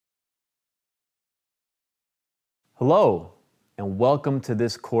Hello, and welcome to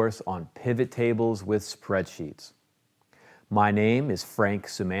this course on pivot tables with spreadsheets. My name is Frank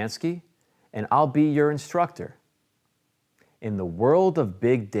Sumanski, and I'll be your instructor. In the world of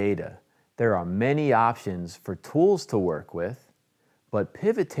big data, there are many options for tools to work with, but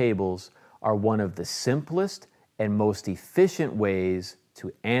pivot tables are one of the simplest and most efficient ways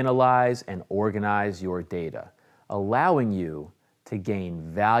to analyze and organize your data, allowing you to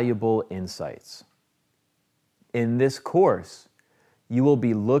gain valuable insights. In this course, you will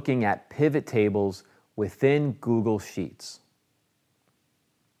be looking at pivot tables within Google Sheets.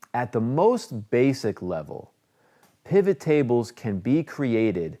 At the most basic level, pivot tables can be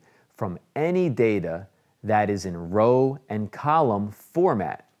created from any data that is in row and column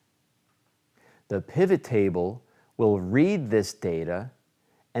format. The pivot table will read this data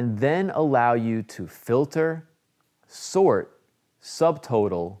and then allow you to filter, sort,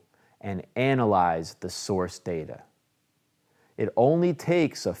 subtotal, and analyze the source data. It only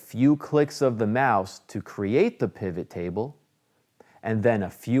takes a few clicks of the mouse to create the pivot table, and then a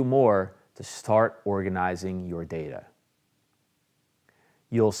few more to start organizing your data.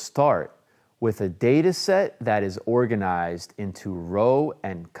 You'll start with a data set that is organized into row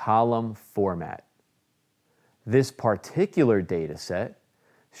and column format. This particular data set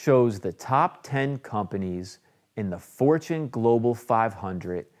shows the top 10 companies in the Fortune Global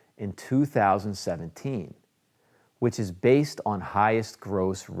 500 in 2017, which is based on highest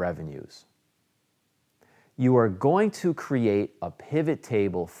gross revenues. You are going to create a pivot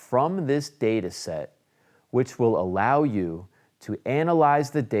table from this data set, which will allow you to analyze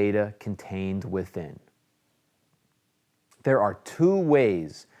the data contained within. There are two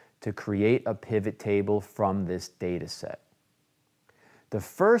ways to create a pivot table from this data set. The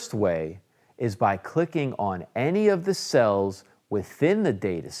first way is by clicking on any of the cells within the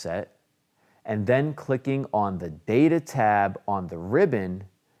data set and then clicking on the Data tab on the ribbon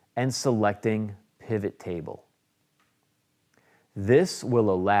and selecting Pivot Table. This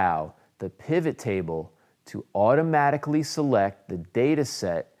will allow the pivot table to automatically select the data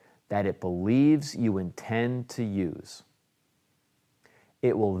set that it believes you intend to use.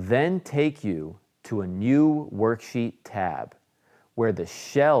 It will then take you to a new Worksheet tab where the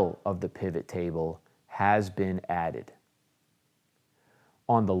shell of the pivot table has been added.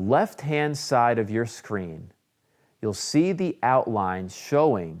 On the left-hand side of your screen, you'll see the outline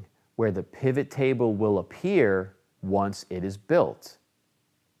showing where the pivot table will appear once it is built.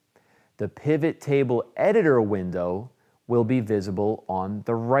 The pivot table editor window will be visible on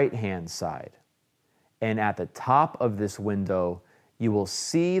the right-hand side. And at the top of this window, you will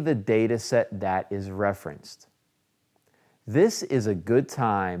see the data set that is referenced. This is a good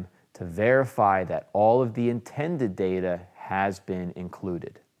time to verify that all of the intended data has been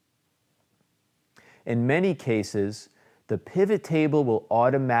included. In many cases, the pivot table will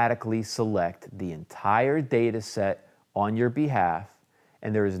automatically select the entire data set on your behalf,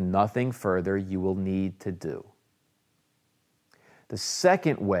 and there is nothing further you will need to do. The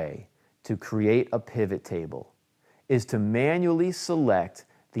second way to create a pivot table is to manually select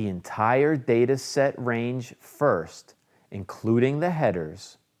the entire data set range first, including the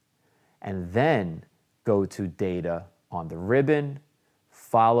headers, and then go to Data on the ribbon,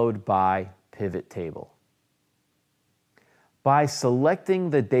 followed by Pivot Table. By selecting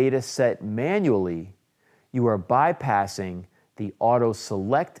the data set manually, you are bypassing the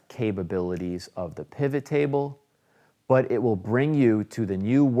auto-select capabilities of the pivot table, but it will bring you to the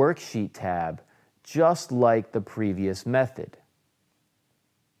new Worksheet tab just like the previous method.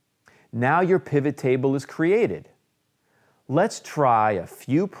 Now your pivot table is created. Let's try a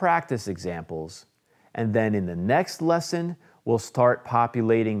few practice examples, and then in the next lesson, we'll start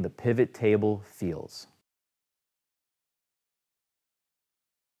populating the pivot table fields.